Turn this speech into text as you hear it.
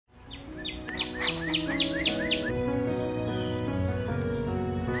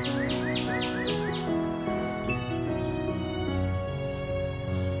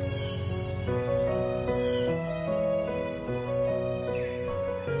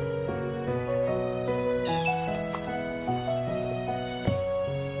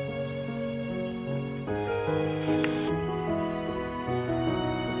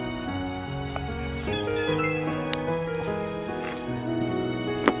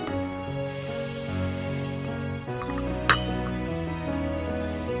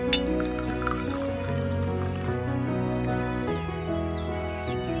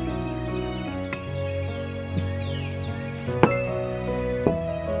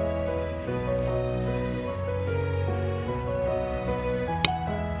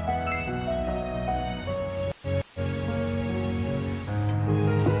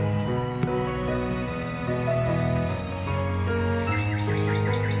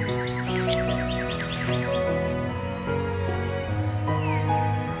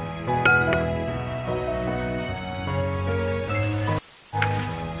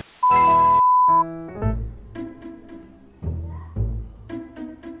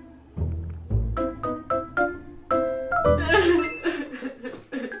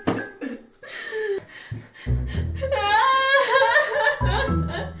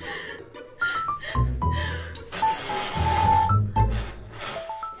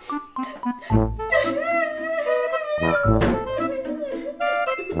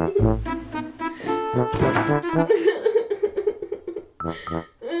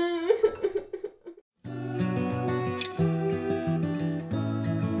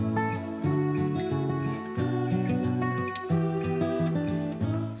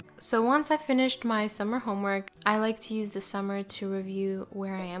So once I finished my summer homework, I like to use the summer to review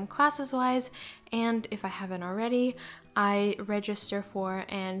where I am classes-wise, and if I haven't already, I register for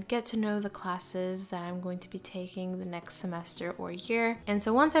and get to know the classes that I'm going to be taking the next semester or year. And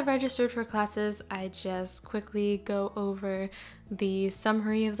so once I've registered for classes, I just quickly go over the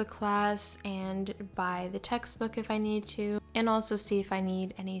summary of the class and buy the textbook if I need to, and also see if I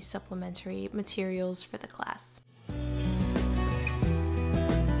need any supplementary materials for the class.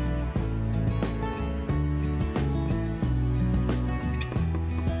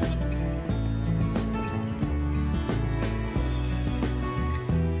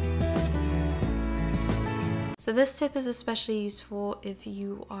 So this tip is especially useful if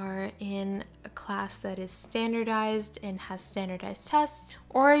you are in a class that is standardized and has standardized tests,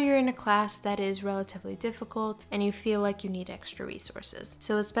 or you're in a class that is relatively difficult and you feel like you need extra resources.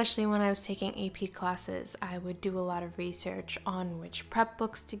 So especially when I was taking AP classes, I would do a lot of research on which prep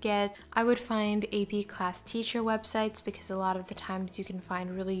books to get. I would find AP class teacher websites because a lot of the times you can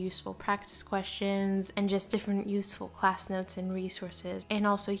find really useful practice questions and just different useful class notes and resources. And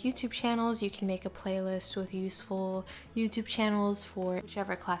also YouTube channels, you can make a playlist with useful YouTube channels for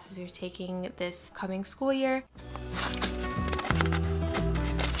whichever classes you're taking this coming school year.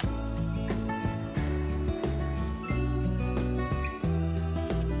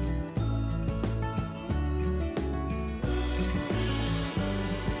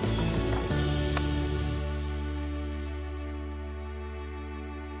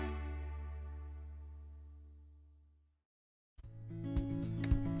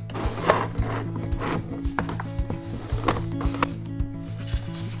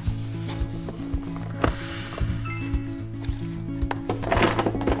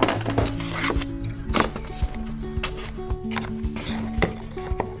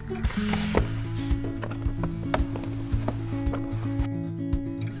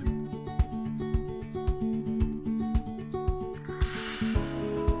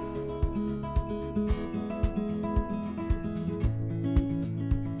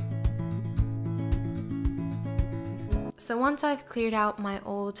 So once I've cleared out my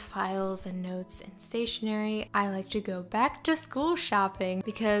old files and notes and stationery, I like to go back to school shopping,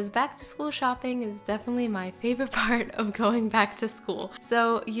 because back to school shopping is definitely my favorite part of going back to school.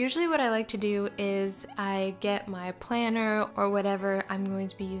 So usually what I like to do is I get my planner or whatever I'm going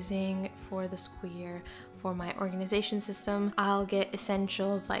to be using for the school year for my organization system. I'll get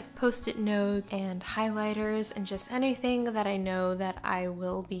essentials like post-it notes and highlighters and just anything that I know that I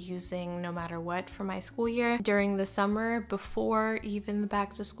will be using no matter what for my school year during the summer, before even the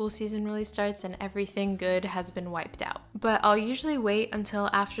back to school season really starts and everything good has been wiped out. But I'll usually wait until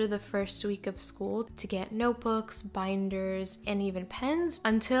after the first week of school to get notebooks, binders, and even pens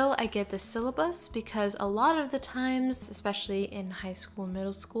until I get the syllabus, because a lot of the times, especially in high school and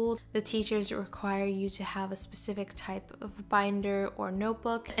middle school, the teachers require you to have a specific type of binder or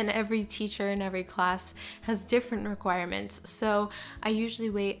notebook, and every teacher in every class has different requirements. So I usually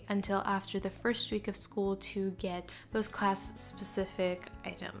wait until after the first week of school to get those class specific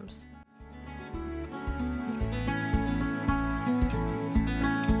items.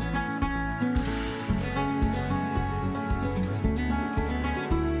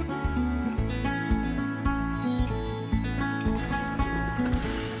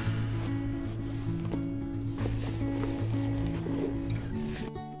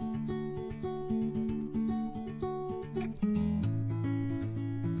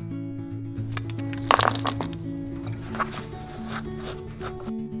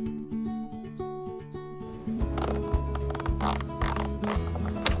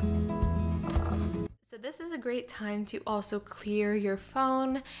 So this is a great time to also clear your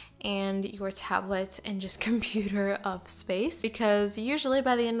phone and your tablet and just computer of space, because usually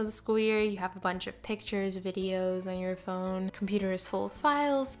by the end of the school year you have a bunch of pictures, videos on your phone, computer is full of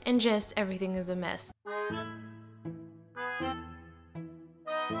files, and just everything is a mess.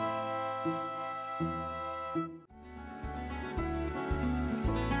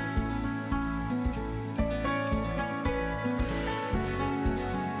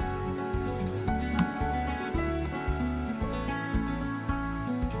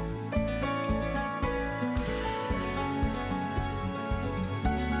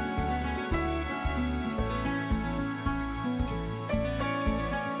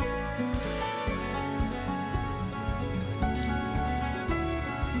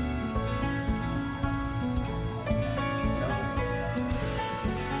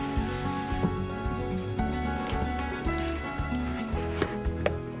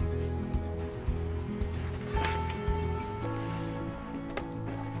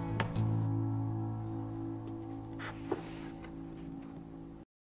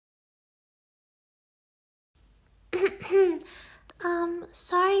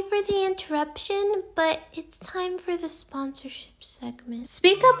 for the interruption, but it's time for the sponsorship segment.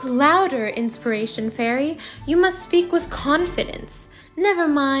 Speak up louder, Inspiration Fairy. You must speak with confidence. Never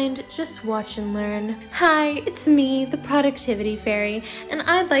mind, just watch and learn. Hi, it's me, the Productivity Fairy, and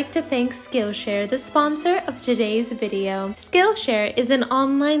I'd like to thank Skillshare, the sponsor of today's video. Skillshare is an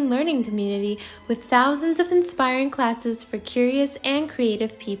online learning community with thousands of inspiring classes for curious and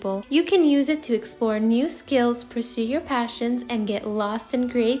creative people. You can use it to explore new skills, pursue your passions, and get lost in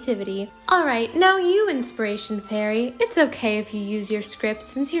creativity. Alright, now you, Inspiration Fairy. It's okay if you use your script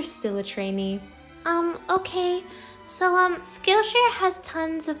since you're still a trainee. Okay. So, Skillshare has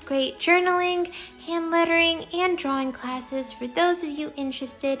tons of great journaling, hand lettering, and drawing classes for those of you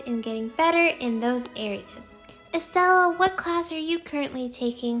interested in getting better in those areas. Estella, what class are you currently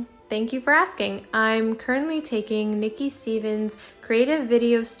taking? Thank you for asking. I'm currently taking Nikki Stevens' Creative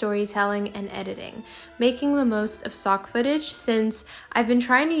Video Storytelling and Editing, making the most of stock footage since I've been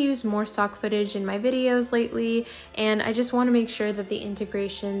trying to use more stock footage in my videos lately, and I just want to make sure that the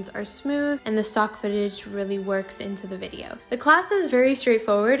integrations are smooth and the stock footage really works into the video. The class is very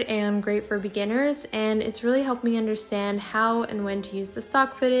straightforward and great for beginners, and it's really helped me understand how and when to use the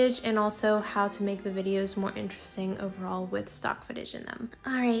stock footage and also how to make the videos more interesting overall with stock footage in them.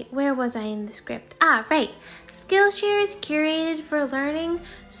 Alright, where was I in the script? Right. Skillshare is curated for learning,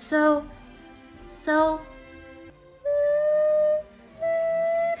 so...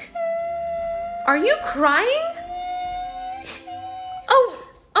 Are you crying?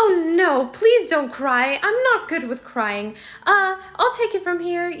 Oh no, please don't cry. I'm not good with crying. I'll take it from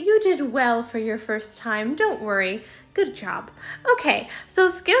here. You did well for your first time, don't worry. Good job. Okay, so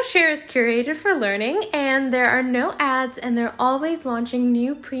Skillshare is curated for learning, and there are no ads, and they're always launching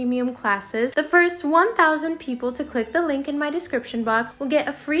new premium classes. The first 1,000 people to click the link in my description box will get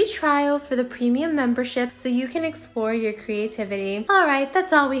a free trial for the premium membership so you can explore your creativity. Alright,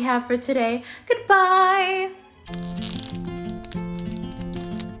 that's all we have for today. Goodbye!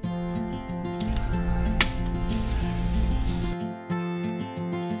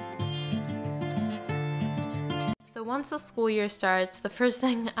 So once the school year starts, the first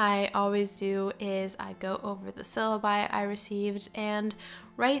thing I always do is I go over the syllabi I received and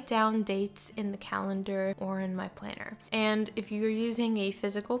write down dates in the calendar or in my planner. And if you're using a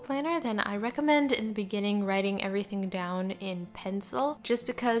physical planner, then I recommend in the beginning writing everything down in pencil, just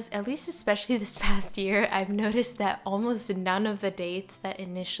because, at least especially this past year, I've noticed that almost none of the dates that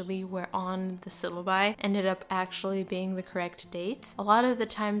initially were on the syllabi ended up actually being the correct dates. A lot of the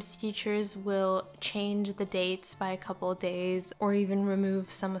times teachers will change the dates by a couple of days or even remove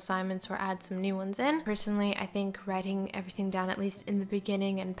some assignments or add some new ones in. Personally, I think writing everything down, at least in the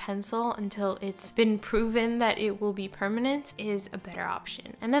beginning, and pencil until it's been proven that it will be permanent is a better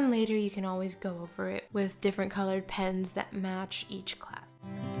option. And then later you can always go over it with different colored pens that match each class.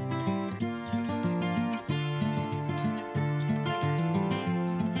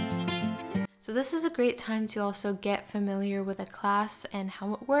 So this is a great time to also get familiar with a class and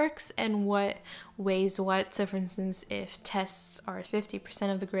how it works and what weighs what. So for instance, if tests are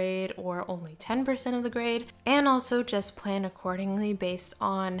 50% of the grade or only 10% of the grade, and also just plan accordingly based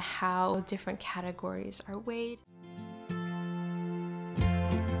on how different categories are weighed.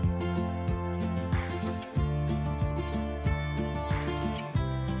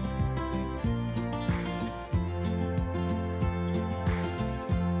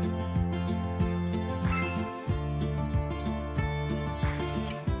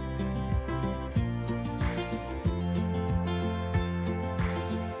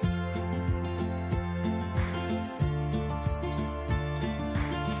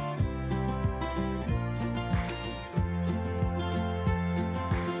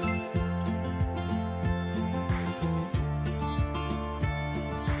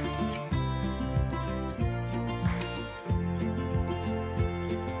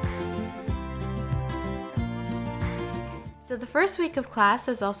 So the first week of class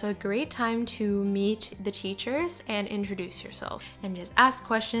is also a great time to meet the teachers and introduce yourself and just ask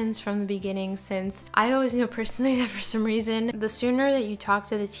questions from the beginning, since I always know personally that for some reason the sooner that you talk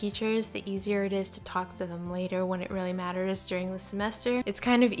to the teachers, the easier it is to talk to them later when it really matters during the semester. It's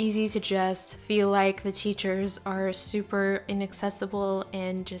kind of easy to just feel like the teachers are super inaccessible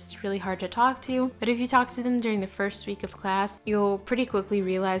and just really hard to talk to, but if you talk to them during the first week of class, you'll pretty quickly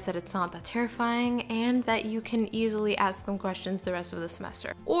realize that it's not that terrifying and that you can easily ask them questions the rest of the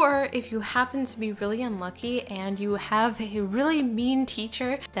semester. Or if you happen to be really unlucky and you have a really mean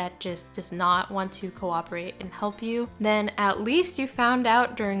teacher that just does not want to cooperate and help you, then at least you found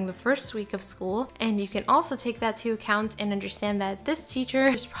out during the first week of school, and you can also take that to account and understand that this teacher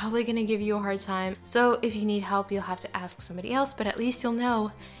is probably going to give you a hard time. So if you need help, you'll have to ask somebody else, but at least you'll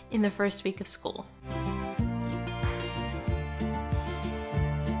know in the first week of school.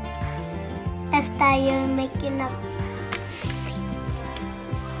 Estella, you're making up.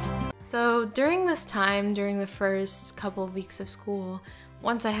 So during this time, during the first couple of weeks of school,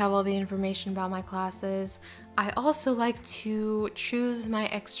 once I have all the information about my classes, I also like to choose my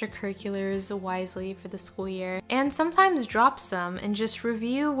extracurriculars wisely for the school year and sometimes drop some and just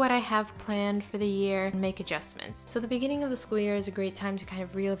review what I have planned for the year and make adjustments. So the beginning of the school year is a great time to kind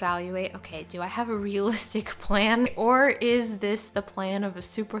of reevaluate, okay, do I have a realistic plan, or is this the plan of a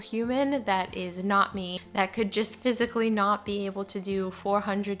superhuman that is not me, that could just physically not be able to do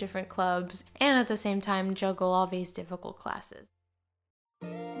 400 different clubs and at the same time juggle all these difficult classes?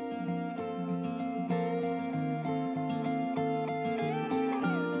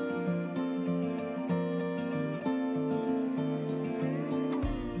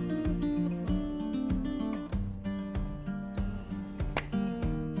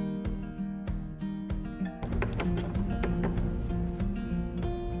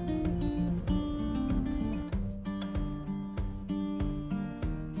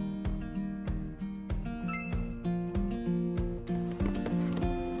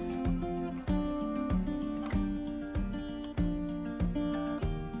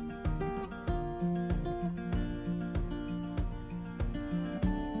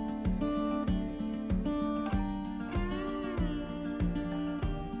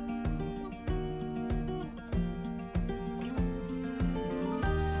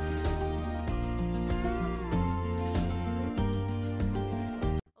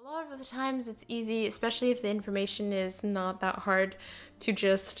 The times it's easy, especially if the information is not that hard, to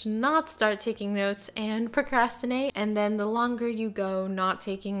just not start taking notes and procrastinate. And then the longer you go not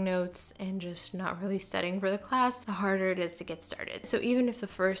taking notes and just not really studying for the class, the harder it is to get started. So even if the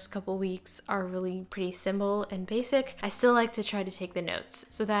first couple weeks are really pretty simple and basic, I still like to try to take the notes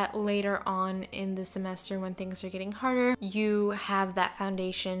so that later on in the semester when things are getting harder, you have that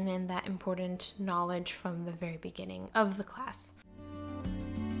foundation and that important knowledge from the very beginning of the class.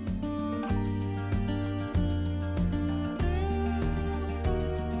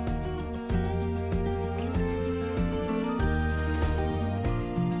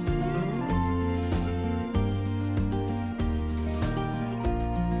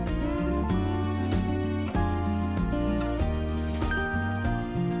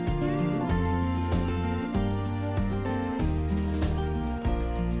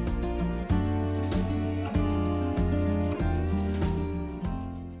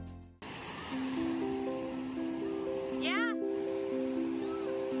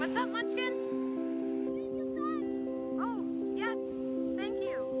 What's up, Munchie?